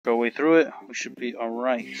Go way through it. We should be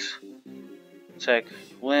alright. Attack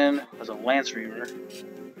Lynn as a Lance Reaver.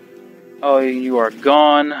 Oh, you are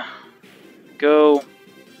gone. Go.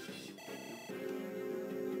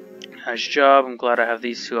 Nice job. I'm glad I have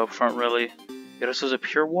these two up front, really. Get us as a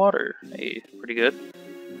pure water. Hey, pretty good.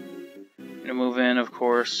 Gonna move in, of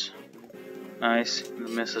course. Nice. Gonna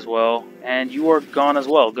miss as well. And you are gone as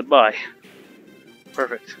well. Goodbye.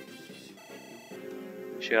 Perfect.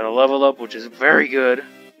 She got a level up, which is very good.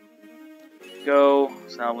 Go.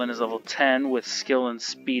 So now Lynn is level 10 with skill and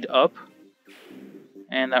speed up.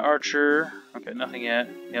 And the archer. Okay, nothing yet.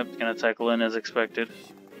 Yep, gonna attack Lynn as expected.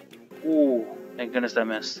 Ooh, thank goodness that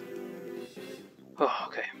missed. Oh,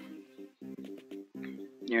 okay.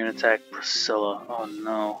 You're gonna attack Priscilla. Oh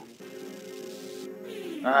no.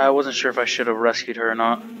 I wasn't sure if I should have rescued her or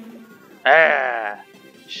not. Ah!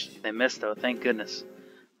 They missed though, thank goodness.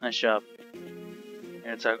 Nice job. You're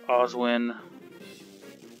gonna attack Oswin.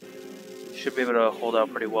 Should be able to hold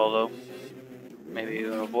out pretty well though. Maybe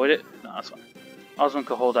you avoid it? No, that's fine. Oswin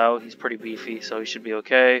could hold out, he's pretty beefy, so he should be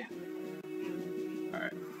okay.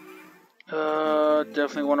 Alright.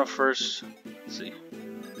 Definitely want to first, let's see,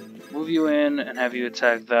 move you in and have you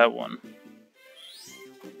attack that one.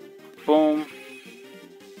 Boom.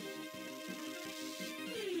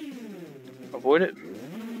 Avoid it.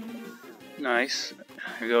 Nice.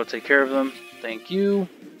 Here we go, take care of them. Thank you.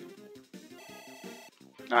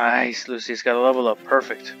 Nice, Lucy's got a level up.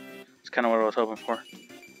 Perfect. That's kind of what I was hoping for.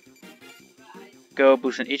 Go,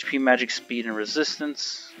 boosting HP, magic, speed, and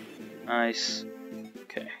resistance. Nice.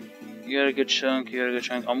 Okay. You got a good chunk,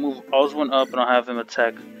 I'll move Oswin up and I'll have him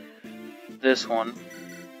attack this one.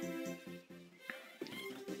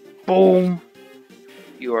 Boom!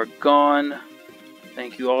 You are gone.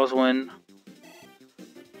 Thank you, Oswin.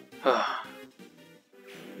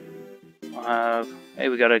 Hey,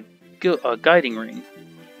 we got a guiding ring.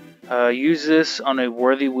 Use this on a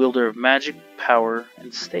worthy wielder of magic, power,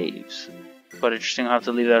 and staves. But interesting, I'll have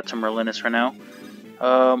to leave that to Merlinus for now.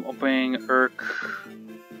 Opening Urk.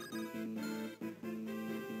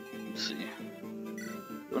 Let's see.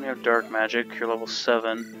 You only have dark magic, you're level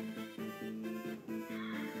 7.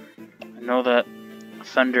 I know that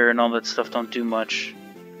thunder and all that stuff don't do much.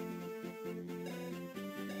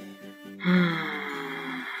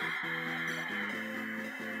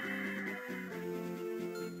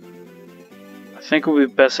 I think it would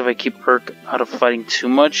be best if I keep Urk out of fighting too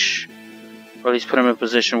much, or at least put him in a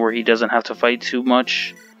position where he doesn't have to fight too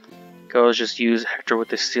much. Go, let's just use Hector with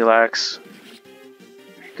the steel axe.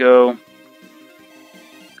 There you go.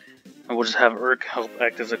 And we'll just have Urk help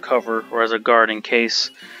act as a cover or as a guard in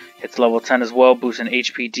case. It's level 10 as well, boosting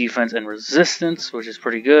HP, defense, and resistance, which is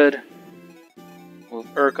pretty good. Move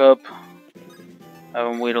Urk up. Have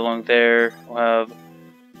him wait along there. We'll have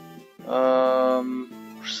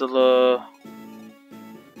Priscilla.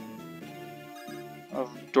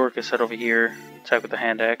 Dorcas head over here, attack with the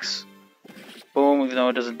hand axe. Boom, even though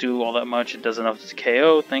it doesn't do all that much, it does enough to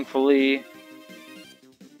KO, thankfully.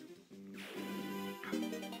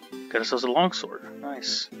 Got ourselves a longsword,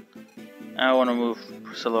 nice. Now I want to move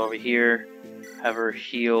Priscilla over here, have her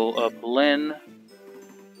heal up Lynn.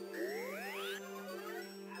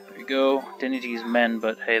 There you go, didn't need to use men,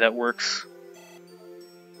 but hey, that works.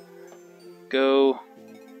 Go.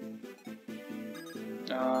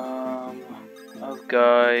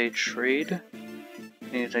 Guy trade.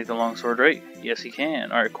 Need to take the longsword, right? Yes, he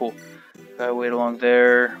can. Alright, cool. Guy wait along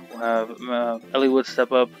there. We'll have Elliewood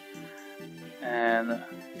step up and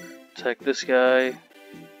attack this guy.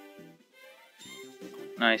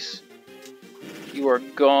 Nice. You are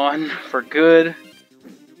gone for good.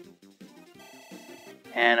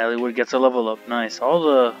 And Elliewood gets a level up. Nice. All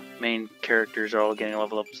the main characters are all getting a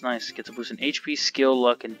level up. It's nice. Gets a boost in HP, skill,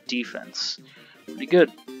 luck, and defense. Pretty good.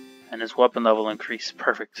 And his weapon level increased.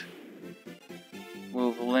 Perfect.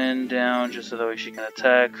 Move Lynn down just so that way she can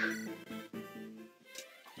attack.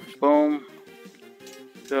 Boom.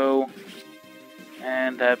 Go.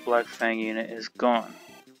 And that Black Fang unit is gone.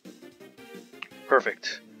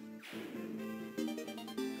 Perfect.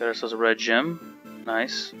 Got ourselves a red gem.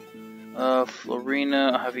 Nice.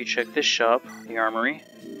 Florina, I'll have you check this shop, the armory.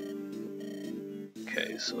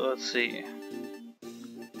 Okay, so let's see.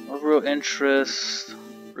 No real interest.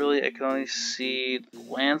 Really, I can only see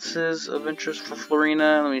lances of interest for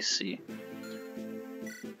Florina. Let me see.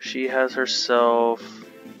 She has herself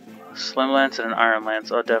a Slim Lance and an Iron Lance.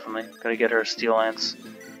 Oh, definitely. Gotta get her a Steel Lance.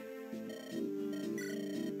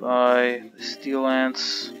 Buy the Steel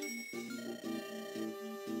Lance.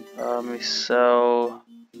 Let me sell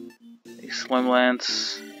the Slim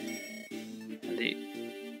Lance. And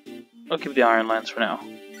I'll keep the Iron Lance for now.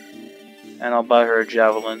 And I'll buy her a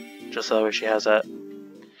javelin, just so that way she has that.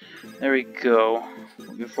 There we go.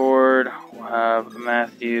 Moving forward, we'll have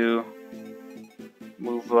Matthew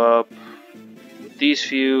move up with these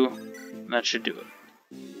few, and that should do it.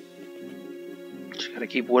 Just gotta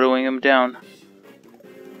keep whittling him down.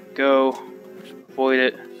 Go. Avoid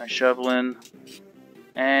it. Nice javelin.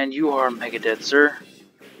 And you are mega dead, sir.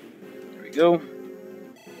 There we go.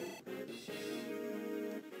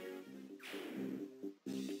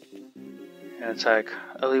 Gonna attack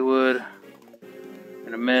Elliewood.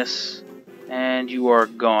 Gonna miss. And you are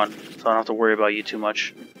gone. So I don't have to worry about you too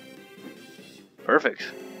much. Perfect.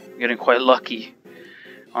 I'm getting quite lucky,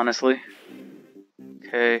 honestly.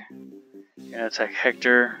 Okay. Gonna attack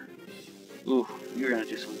Hector. Ooh, you're gonna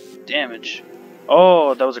do some damage.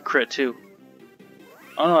 Oh, that was a crit too.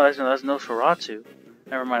 Oh no, that's Nosferatu.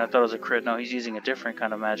 Never mind, I thought it was a crit. No, he's using a different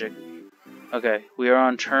kind of magic. Okay, we are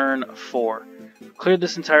on turn 4. Cleared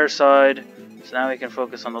this entire side, so now we can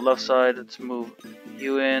focus on the left side. Let's move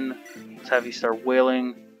you in. Let's have you start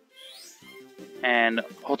wailing. And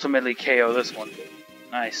ultimately KO this one.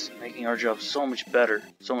 Nice, making our job so much better,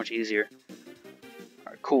 so much easier.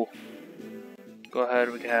 Alright, cool. Go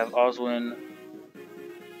ahead, we can have Oswin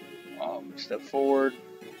step forward.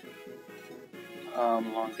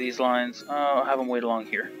 Along these lines. I'll have him wait along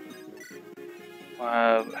here. We'll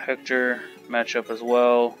have Hector match up as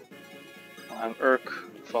well. I'll have Urk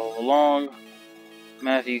follow along.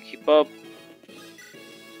 Matthew keep up.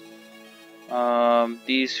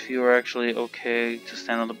 These few are actually okay to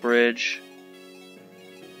stand on the bridge.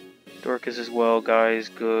 Dorcas as well, guys,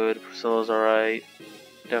 good. Priscilla's alright.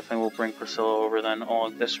 Definitely will bring Priscilla over then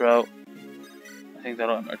along this route. I think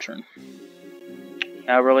that'll end our turn.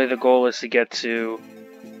 Now really the goal is to get to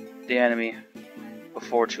the enemy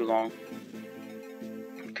before too long.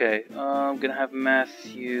 Okay, I'm gonna have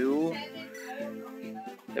Matthew.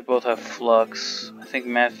 They both have Flux. I think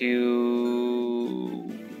Matthew...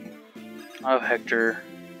 I'll have Hector.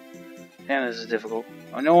 Damn, this is difficult.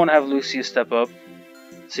 I don't want to have Lucius step up.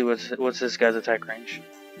 Let's see what's this guy's attack range.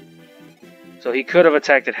 So he could have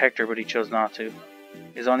attacked at Hector, but he chose not to.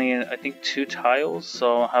 He's only in, I think, 2 tiles,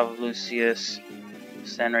 so I'll have Lucius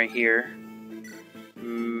stand right here.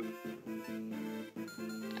 I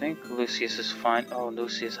think Lucius is fine. Oh,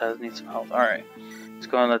 Lucius needs some health. Alright. Let's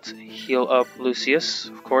go and let's heal up Lucius.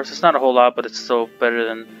 Of course, it's not a whole lot, but it's still better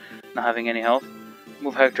than not having any health.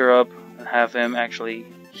 Move Hector up and have him actually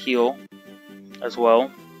heal as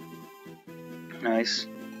well. Nice.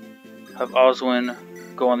 Have Oswin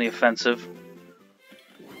go on the offensive.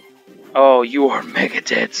 Oh, you are mega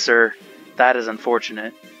dead, sir. That is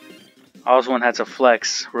unfortunate. Oswin had to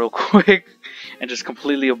flex real quick and just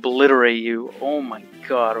completely obliterate you. Oh my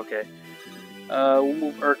god, okay. We'll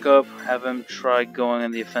move Urk up, have him try going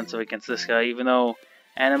on the offensive against this guy, even though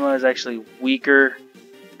Anima is actually weaker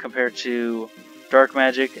compared to dark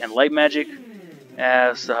magic and light magic.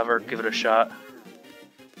 Still have Urk give it a shot.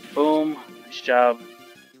 Boom, nice job.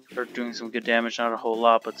 Urk doing some good damage, not a whole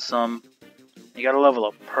lot, but some. You gotta level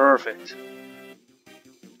up, perfect.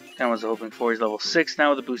 Kind of was hoping for. He's level 6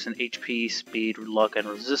 now with a boost in HP, speed, luck, and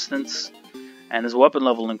resistance. And his weapon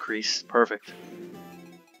level increased. Perfect.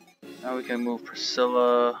 Now we can move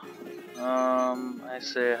Priscilla. I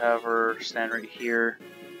say have her stand right here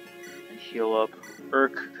and heal up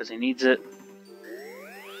Urk because he needs it.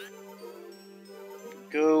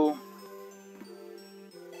 Go.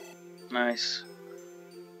 Nice.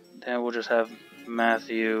 Then we'll just have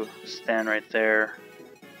Matthew stand right there.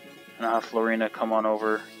 And I'll have Florina come on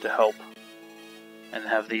over to help. And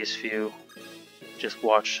have these few just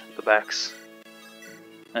watch the backs.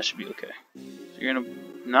 That should be okay. So you're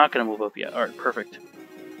not gonna move up yet. Alright, perfect.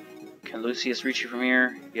 Can Lucius reach you from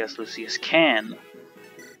here? Yes, Lucius can.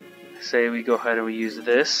 Say we go ahead and we use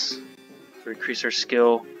this to increase our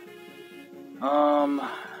skill.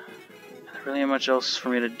 Not really much else for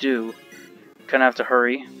me to do. Kinda have to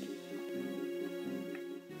hurry.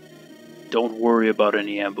 Don't worry about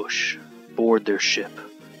any ambush. Board their ship.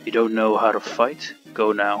 You don't know how to fight?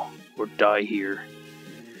 Go now, or die here.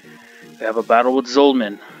 We have a battle with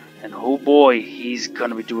Zolman, and oh boy, he's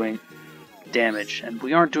gonna be doing damage, and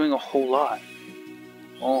we aren't doing a whole lot.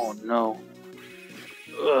 Oh no.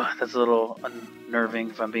 Ugh, that's a little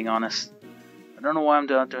unnerving if I'm being honest. I don't know why I'm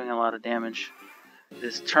not doing a lot of damage.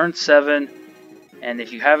 This turn 7, and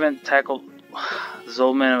if you haven't tackled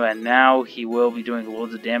Zolman by now, he will be doing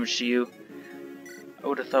loads of damage to you. I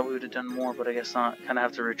would have thought we would have done more, but I guess not. Kind of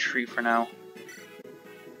have to retreat for now.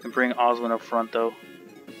 And bring Oswin up front, though.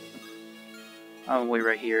 I'm wait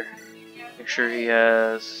right here. Make sure he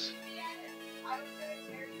has...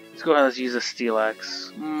 Let's go ahead and let's use a Steel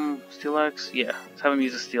Axe. Steel Axe? Yeah, let's have him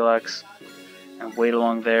use a Steel Axe. and wait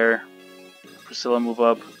along there. Priscilla, move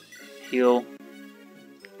up. Heal.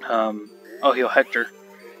 Heal Hector.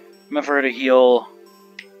 I meant for her to heal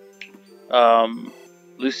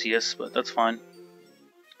Lucius, but that's fine.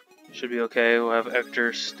 Should be okay. We'll have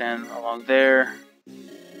Hector stand along there.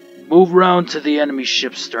 Move round to the enemy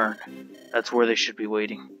ship's stern. That's where they should be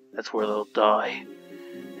waiting. That's where they'll die.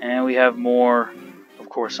 And we have more, of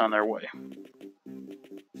course, on their way.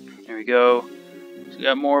 There we go. So we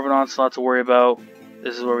got more of an onslaught to worry about.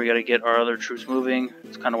 This is where we got to get our other troops moving.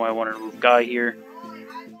 That's kind of why I wanted to move Guy here.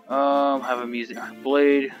 Have him using our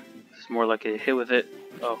blade. It's more like a hit with it.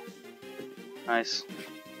 Oh, nice.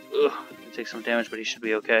 Ugh, take some damage, but he should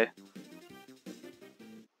be okay.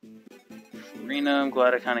 Farina, I'm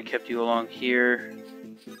glad I kind of kept you along here.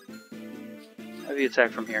 Have you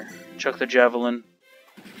attack from here. Chuck the javelin.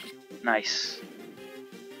 Nice.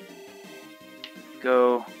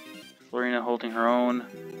 Go. Florina holding her own.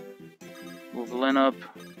 Move Lynn up.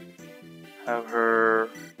 Have her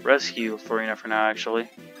rescue Florina for now, actually.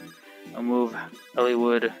 I'll move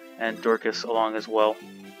Elliewood and Dorcas along as well,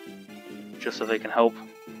 just so they can help.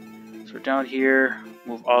 So we're down here.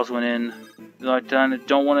 Move Oswin in. I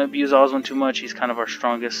don't want to abuse Oswin too much. He's kind of our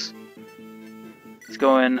strongest. Let's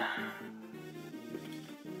go in.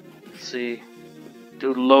 Let's see.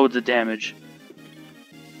 Do loads of damage.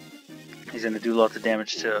 He's going to do lots of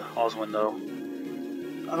damage to Oswin, though.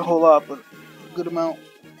 Not a whole lot, but a good amount.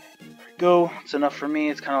 There we go. It's enough for me.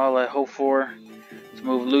 It's kind of all I hope for. Let's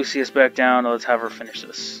move Lucius back down. Let's have her finish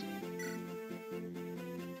this.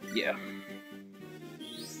 Yeah.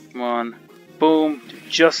 Come on. Boom. Do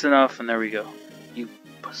just enough, and there we go. You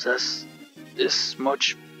possess this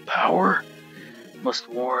much power? Must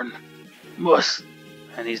warn. Must.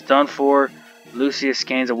 And he's done for. Lucius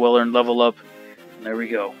gains a well-earned level up. And there we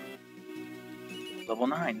go. Level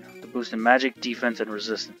 9. The boost in magic, defense, and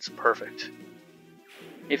resistance. Perfect.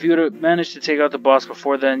 If you would have managed to take out the boss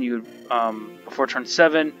before then, you before turn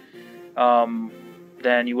 7,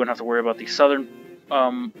 then you wouldn't have to worry about the southern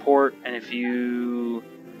port. And if you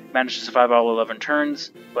managed to survive all 11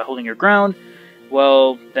 turns by holding your ground,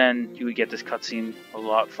 well, then you would get this cutscene a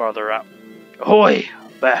lot farther out. Ahoy!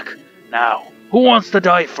 Back now. Who wants to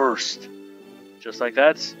die first? Just like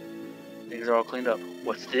that, things are all cleaned up.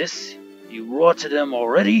 What's this? You rotted them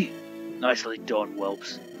already? Nicely done,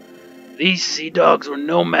 whelps. These sea dogs were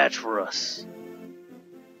no match for us.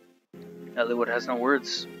 Elliewood has no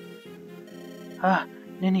words. Ah,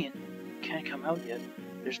 Ninian, can't come out yet.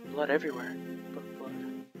 There's blood everywhere. Blood.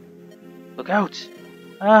 Look out!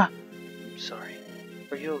 Ah! I'm sorry.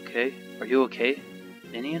 Are you okay? Are you okay?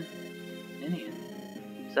 Ninian? Ninian?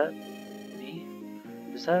 Is that me?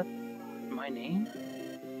 Is that my name?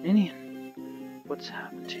 Ninian, what's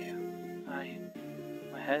happened to you?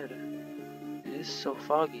 My head. It is so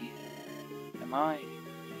foggy. Am I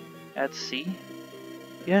at sea?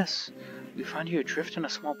 Yes, we found you adrift in a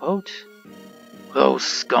small boat. Those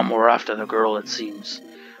scum were after the girl, it seems.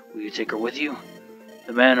 Will you take her with you?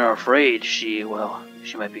 The men are afraid she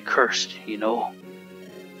might be cursed, you know.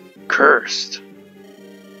 Cursed?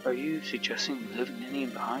 Are you suggesting we leave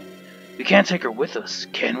Ninian behind? We can't take her with us,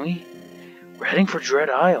 can we? We're heading for Dread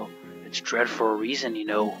Isle. It's Dread for a reason, you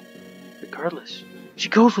know. Regardless, she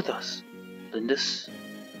goes with us. Lindis,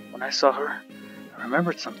 when I saw her, I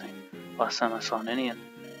remembered something. Last time I saw Ninian,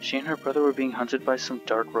 she and her brother were being hunted by some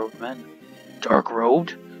dark-robed men.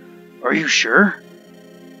 Dark-robed? Are you sure?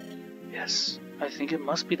 Yes, I think it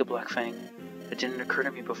must be the Black Fang. It didn't occur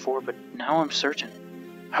to me before, but now I'm certain.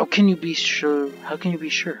 How can you be sure? How can you be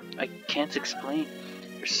sure? I can't explain.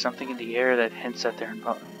 There's something in the air that hints at their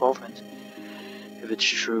involvement. If it's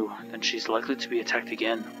true, then she's likely to be attacked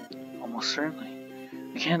again. Almost certainly.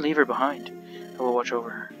 We can't leave her behind. I will watch over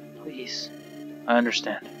her. Please. I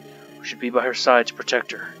understand. We should be by her side to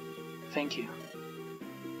protect her. Thank you.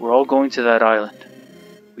 We're all going to that island.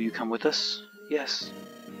 Will you come with us? Yes.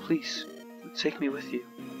 Please, take me with you.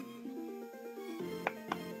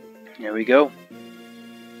 There we go.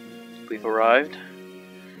 We've arrived.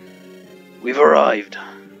 We've arrived.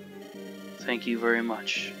 Thank you very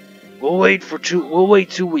much. We'll wait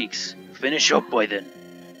 2 weeks. Finish up by then.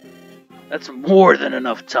 That's more than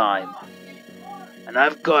enough time. And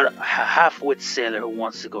I've got a half-wit sailor who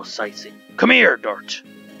wants to go sightseeing. Come here, Dart.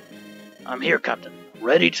 I'm here, Captain.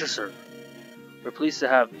 Ready to serve. We're pleased to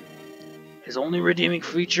have you. His only redeeming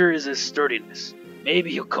feature is his sturdiness.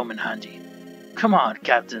 Maybe he'll come in handy. Come on,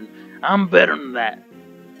 Captain. I'm better than that.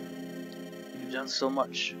 You've done so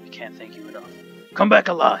much. I can't thank you enough. Come back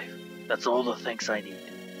alive. That's all the thanks I need.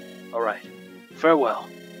 Alright. Farewell.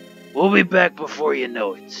 We'll be back before you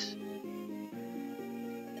know it.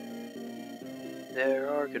 There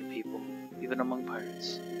are good people. even among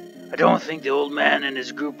pirates. I don't think the old man and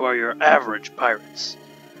his group are your average pirates.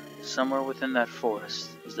 Somewhere within that forest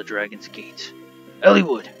is the Dragon's Gate.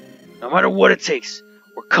 Elliewood, no matter what it takes,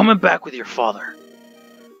 we're coming back with your father.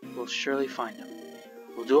 We'll surely find him.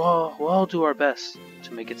 We'll all do our best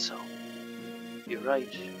to make it so. You're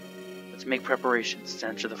right. Let's make preparations to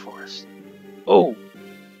enter the forest. Oh!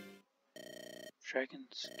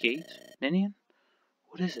 Dragon's Gate? Ninian?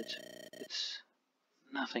 What is it? It's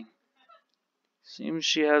nothing. Seems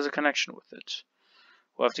she has a connection with it.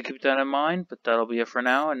 We'll have to keep that in mind, but that'll be it for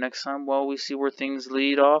now, and next time, well, we see where things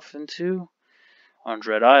lead off into on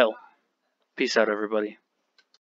Dread Isle. Peace out, everybody.